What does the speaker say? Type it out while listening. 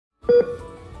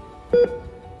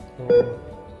Oh,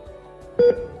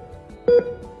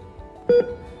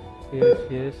 yes,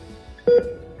 yes,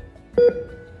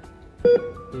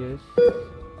 yes.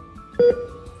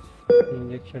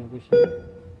 Injection pushing.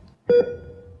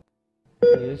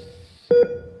 Yes,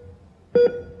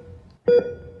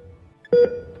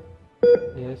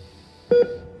 yes,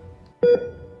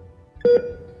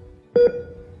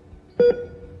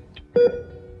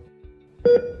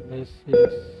 yes,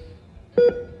 yes.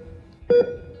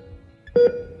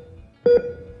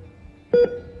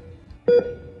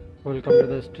 Welcome to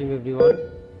the stream, everyone.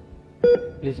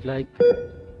 Please hit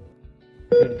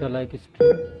the like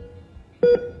stream,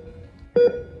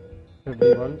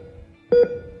 everyone.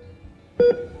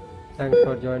 Thanks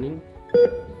for joining.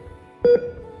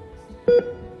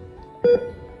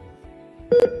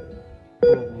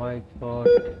 Oh my God.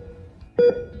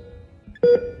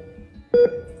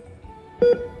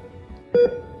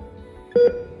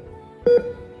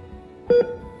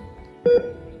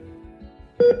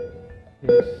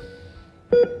 Yes,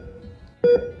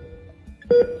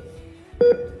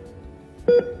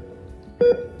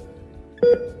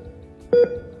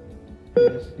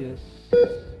 yes, yes.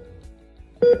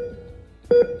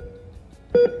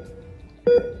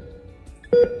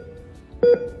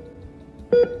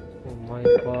 Oh my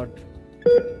God.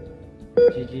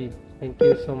 GG. Thank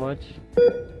you so much.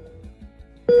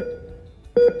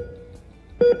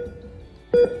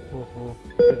 Oh,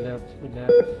 relax,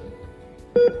 relax.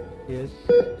 Yes.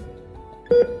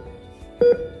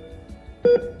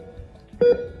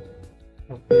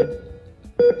 Okay.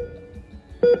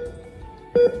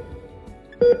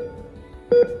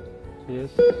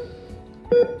 Yes.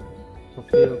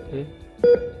 Okay, okay.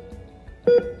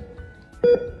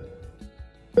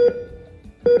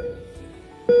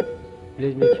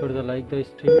 Please make sure to like the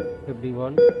stream,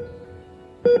 everyone.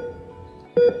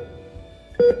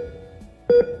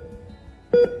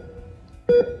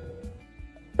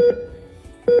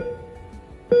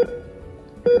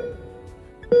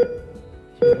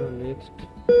 Zero next.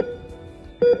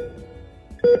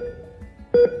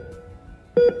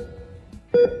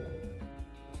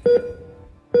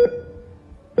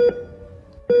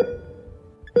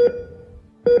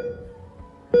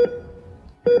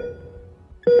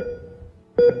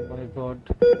 Oh my God.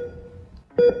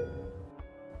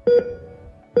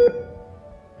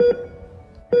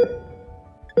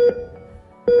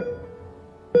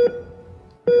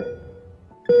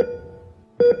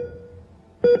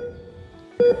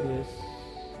 Yes.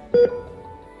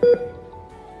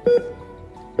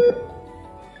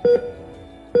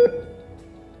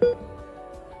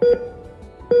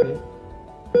 Okay.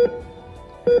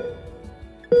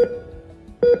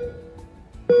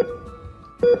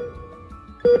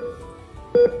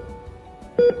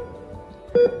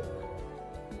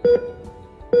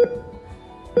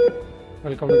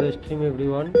 Welcome to the stream,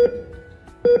 everyone.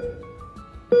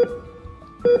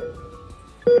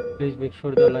 Please make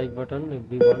sure the like button,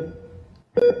 everyone,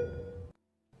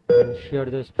 and share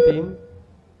the stream.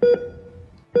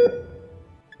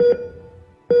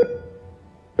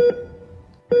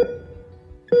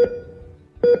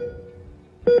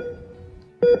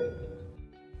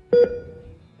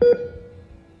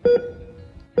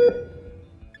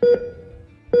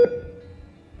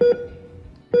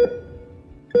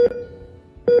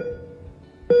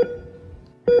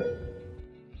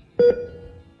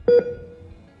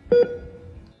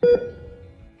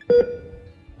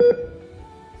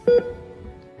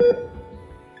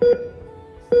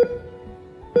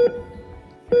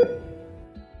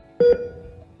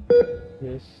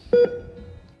 Yes.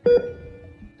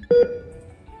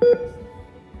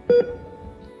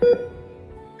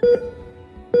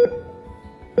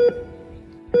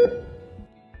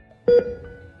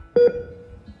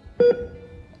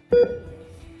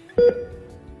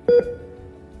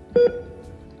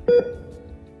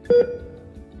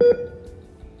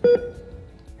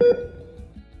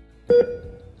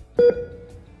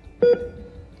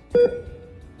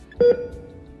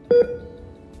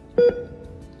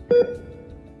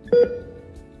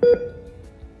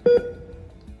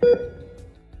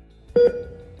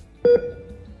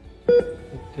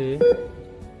 Okay.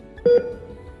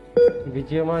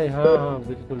 BGMI, हाँ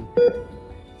बिल्कुल.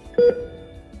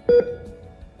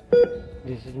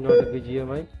 This is not a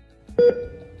BGMI.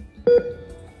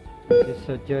 This is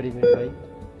surgery मेरे भाई.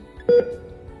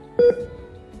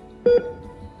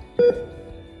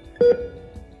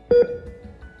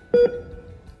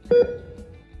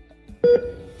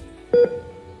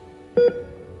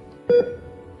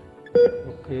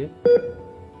 Okay.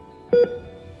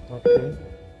 Okay.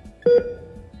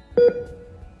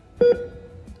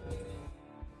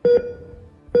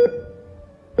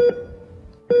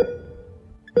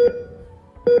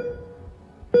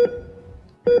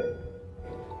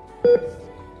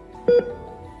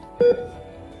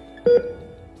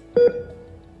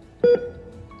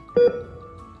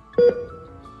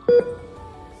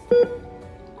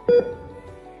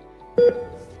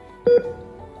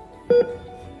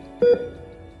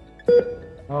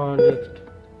 Next.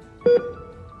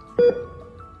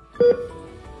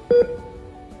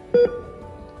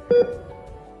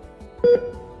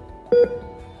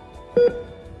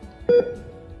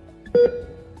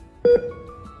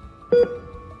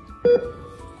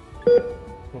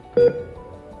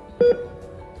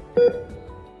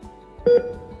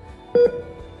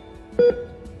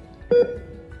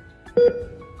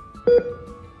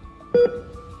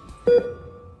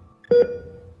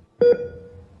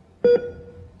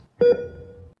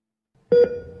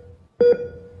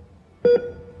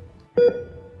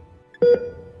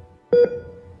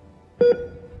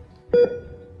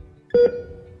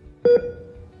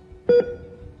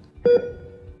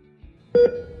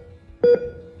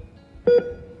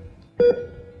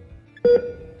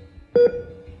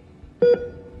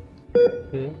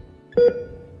 Okay.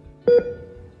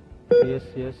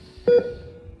 Yes.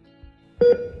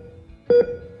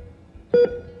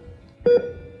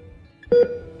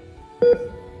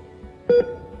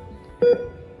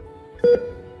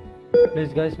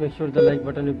 Please guys, make sure the like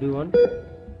button if you want.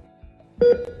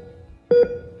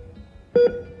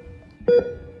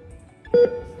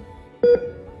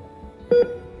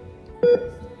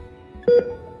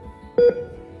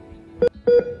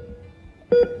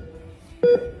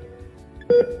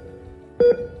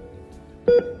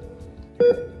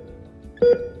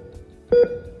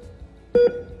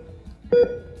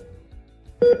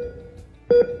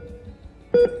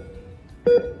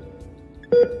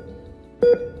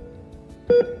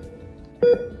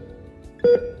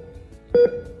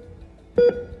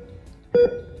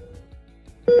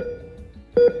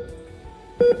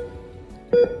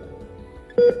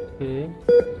 Okay.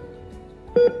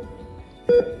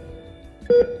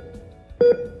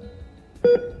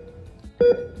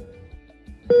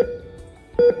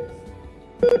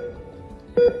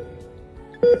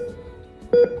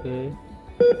 Okay.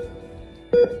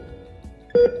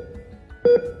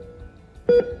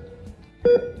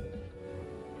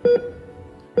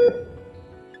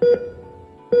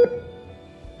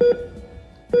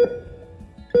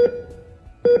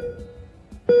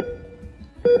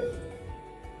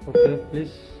 Okay,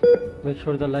 please make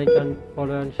sure the like and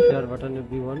follow and share button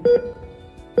if you want.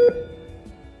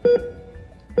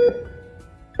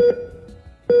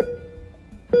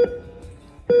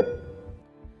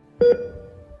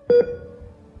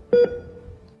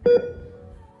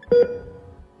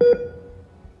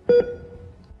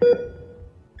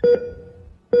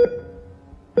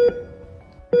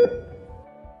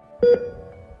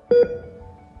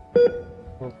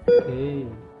 Okay.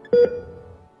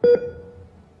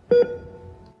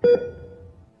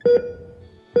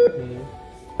 Okay.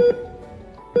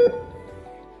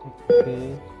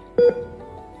 Okay.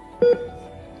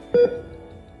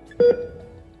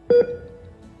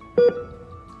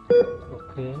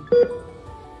 Okay.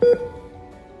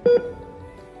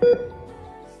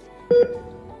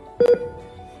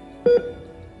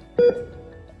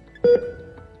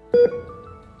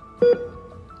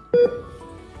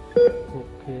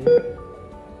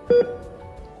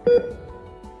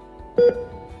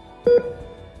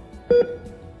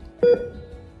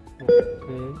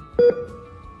 Okay.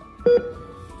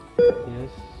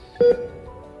 Yes.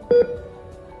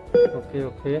 Okay.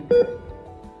 Okay.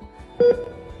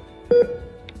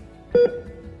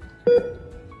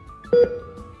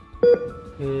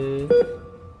 Okay.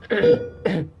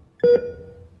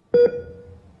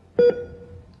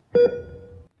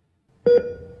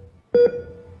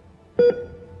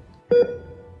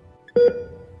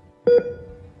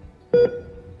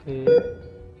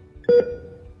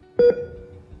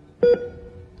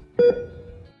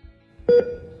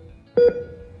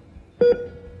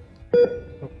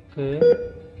 Okay. Okay.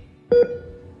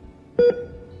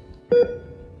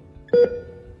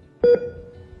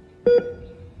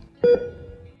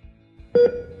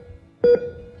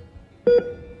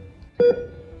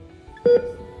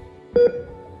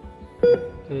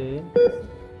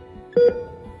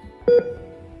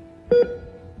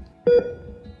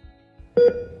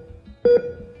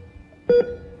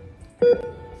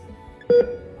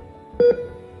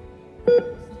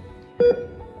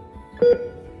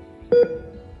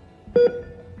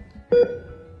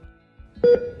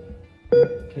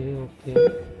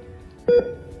 Okay.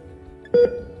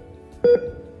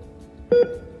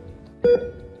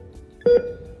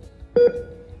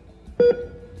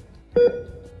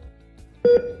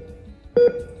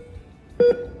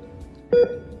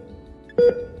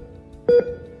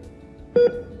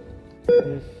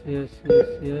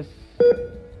 Yes.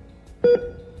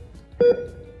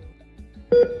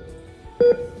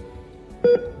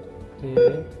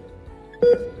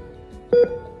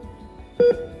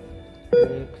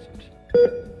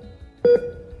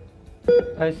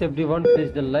 guys, everyone,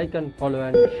 please the like and follow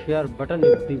and share button,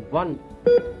 everyone.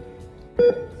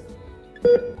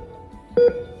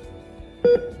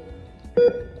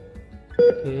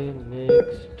 Okay,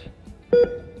 next.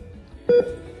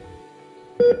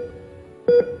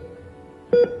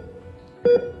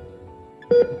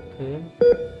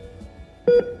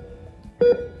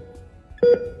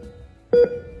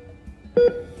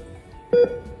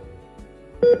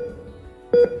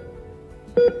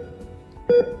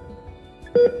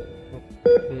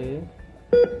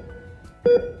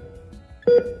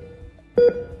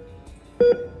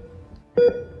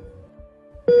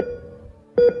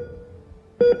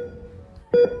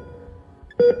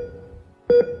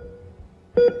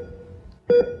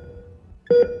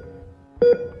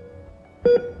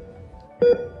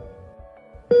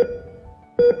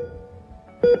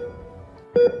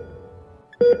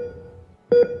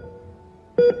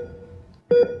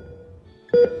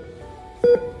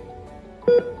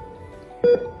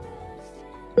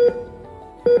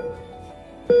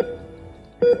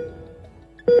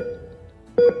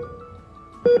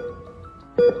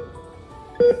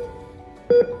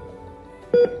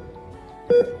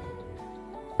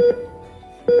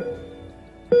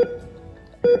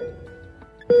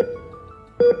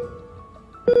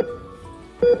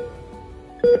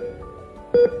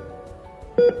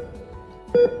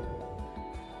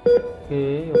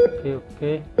 Okay.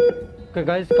 Okay. Okay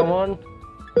guys, come on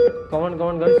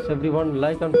guys, everyone,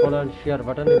 like and follow and share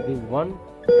button, everyone.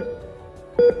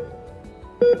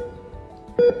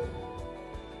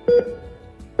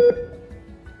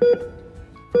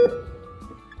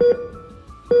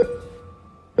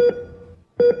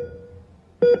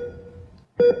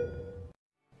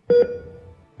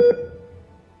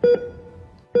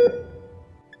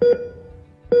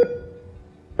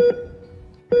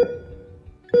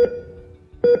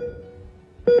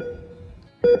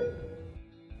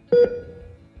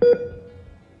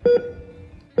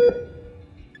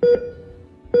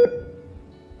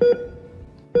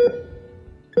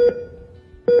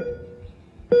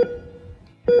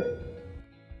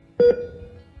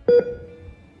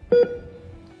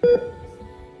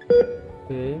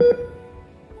 Okay.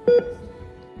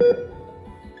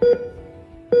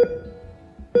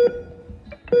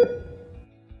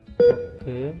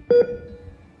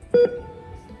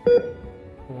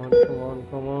 Come on.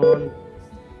 Come on.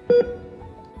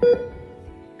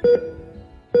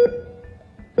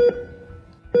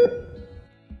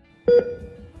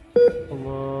 Come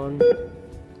on,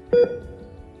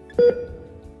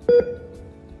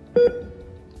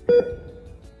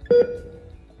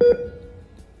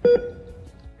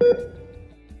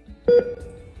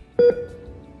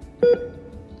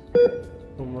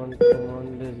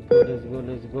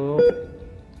 let's go.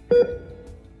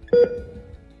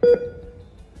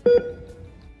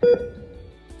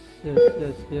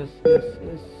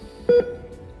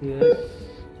 Yes.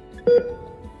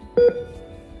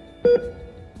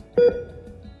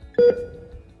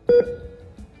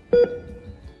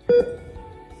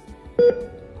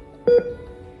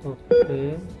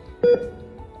 Okay.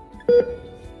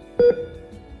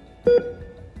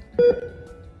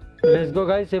 Let's go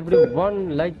guys,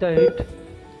 everyone, like the hit.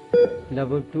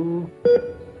 Level 2.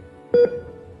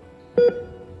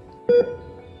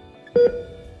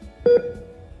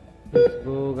 Let's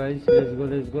go guys, let's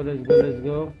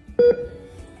go.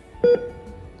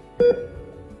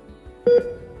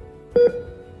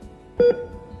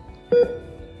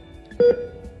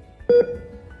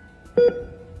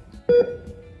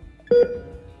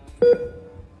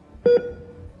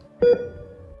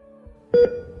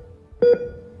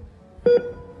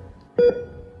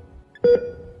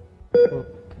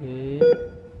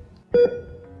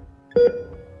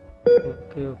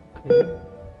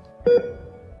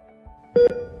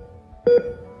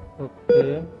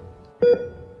 Okay.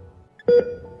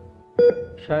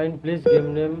 Shine, please give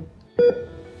name.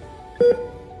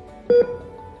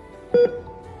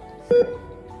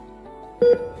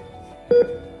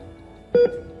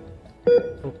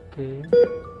 Okay.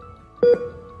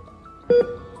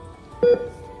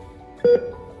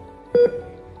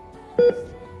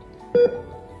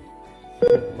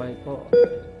 Oh my God.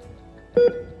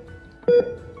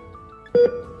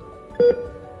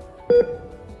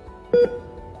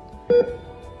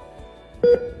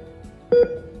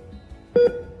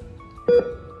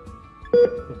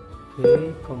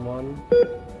 Okay, come on.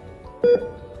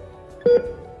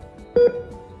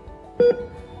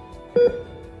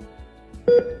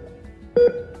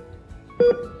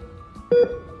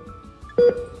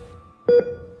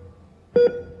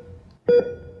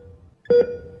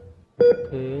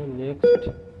 Okay, next.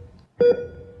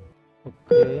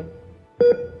 Okay.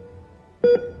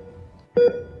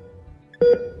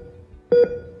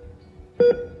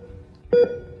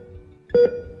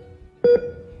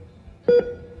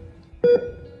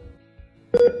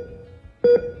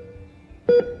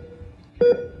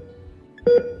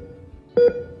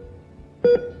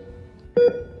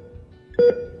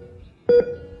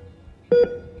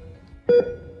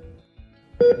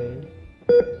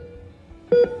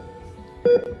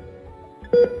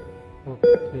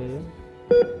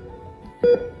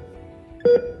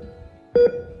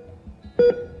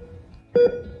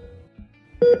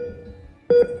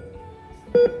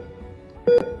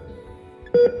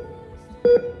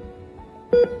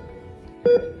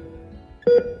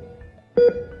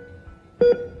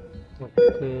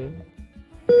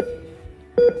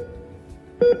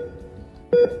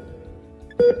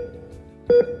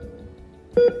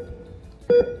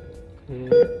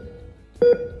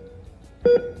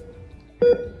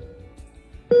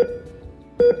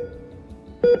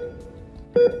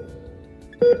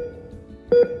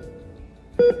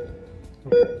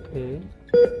 Okay.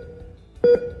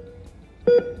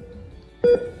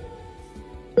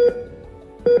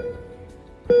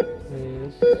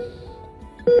 Yes.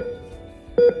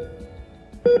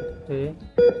 Okay.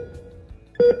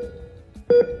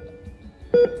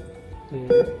 Okay.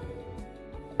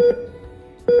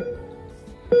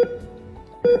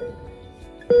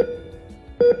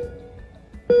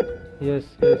 Yes,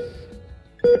 yes.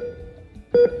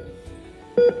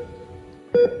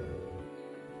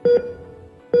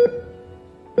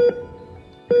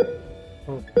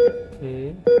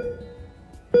 Okay.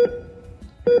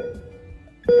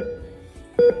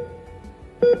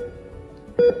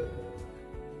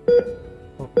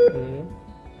 Okay. Okay.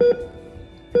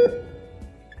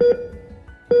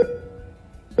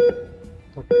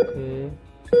 Okay.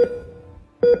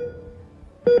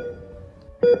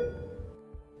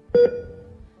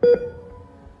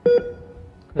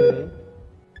 Okay.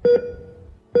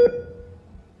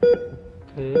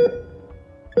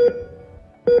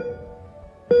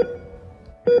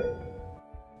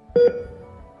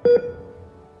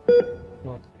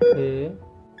 Okay.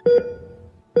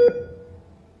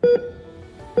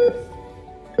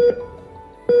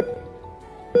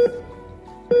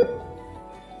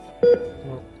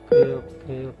 Okay,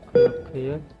 okay, okay,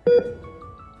 okay.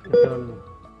 Done.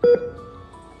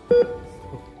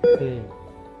 Okay.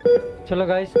 चलो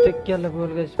guys, take care, love you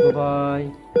all guys, bye bye.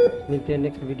 मिलते हैं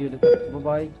next video में, bye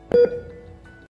bye.